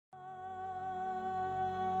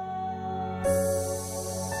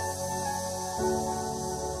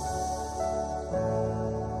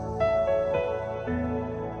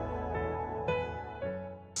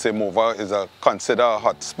say Morvant is considered a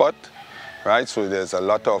hot spot, right? So there's a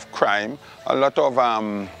lot of crime, a lot of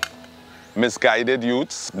misguided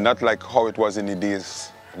youths, not like how it was in the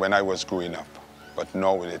days when I was growing up. But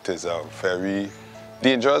now it is a very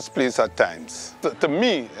dangerous place at times. To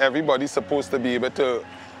me, everybody's supposed to be able to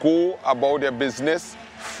go about their business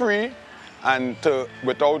free and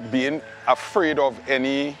without being afraid of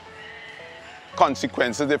any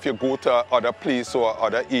consequences if you go to other place or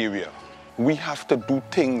other area. We have to do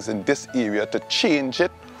things in this area to change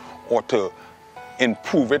it or to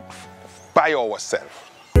improve it by ourselves.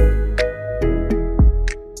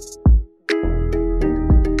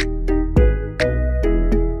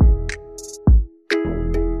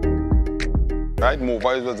 Right,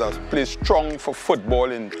 Morvant was a place strong for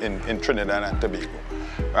football in Trinidad and Tobago.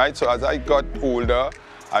 Right, so as I got older,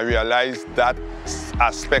 I realized that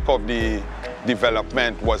aspect of the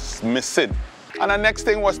development was missing. And the next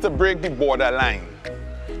thing was to break the borderline,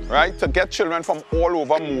 right? To get children from all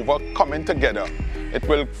over Morvant coming together. It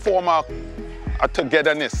will form a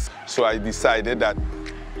togetherness. So I decided that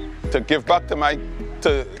to give back to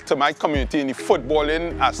my community in the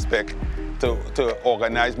footballing aspect, to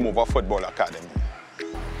organize Morvant Football Academy.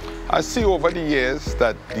 I see over the years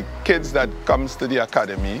that the kids that comes to the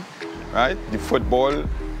academy, right, the football,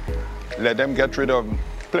 let them get rid of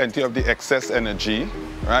plenty of the excess energy,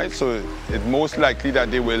 right? So it's most likely that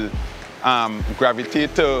they will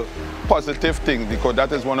gravitate to positive things, because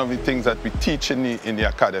that is one of the things that we teach in the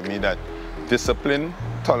academy, that discipline,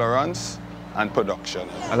 tolerance, and production.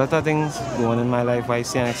 A lot of things going in my life I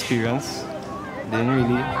see and experience.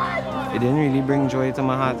 It didn't really bring joy to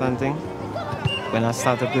my heart and thing. When I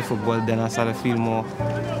started to play football, then I started to feel more,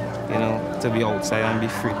 you know, to be outside and be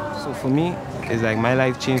free. So for me, it's like my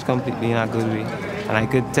life changed completely in a good way. And I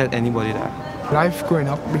could tell anybody that. Life growing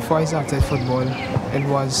up, before I started football, it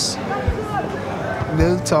was a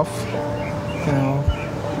little tough, you know,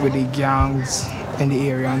 with the gangs in the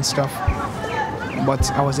area and stuff.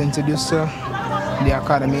 But I was introduced to the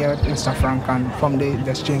academy at Mr. Frank, and from there, it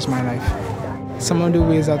just changed my life. Some of the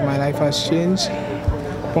ways that my life has changed: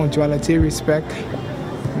 punctuality, respect,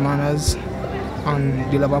 manners,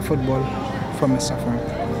 and the love of football from Mr.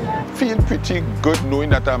 Frank. Feel pretty good knowing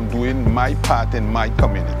that I'm doing my part in my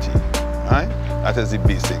community, right? That is the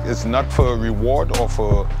basic. It's not for a reward or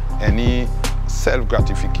for any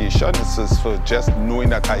self-gratification. It's just for just knowing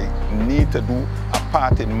that I need to do a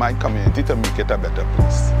part in my community to make it a better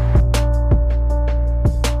place.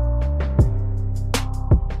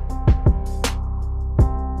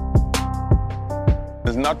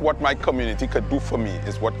 It's not what my community could do for me,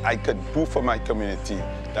 it's what I could do for my community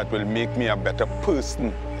that will make me a better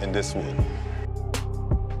person in this world.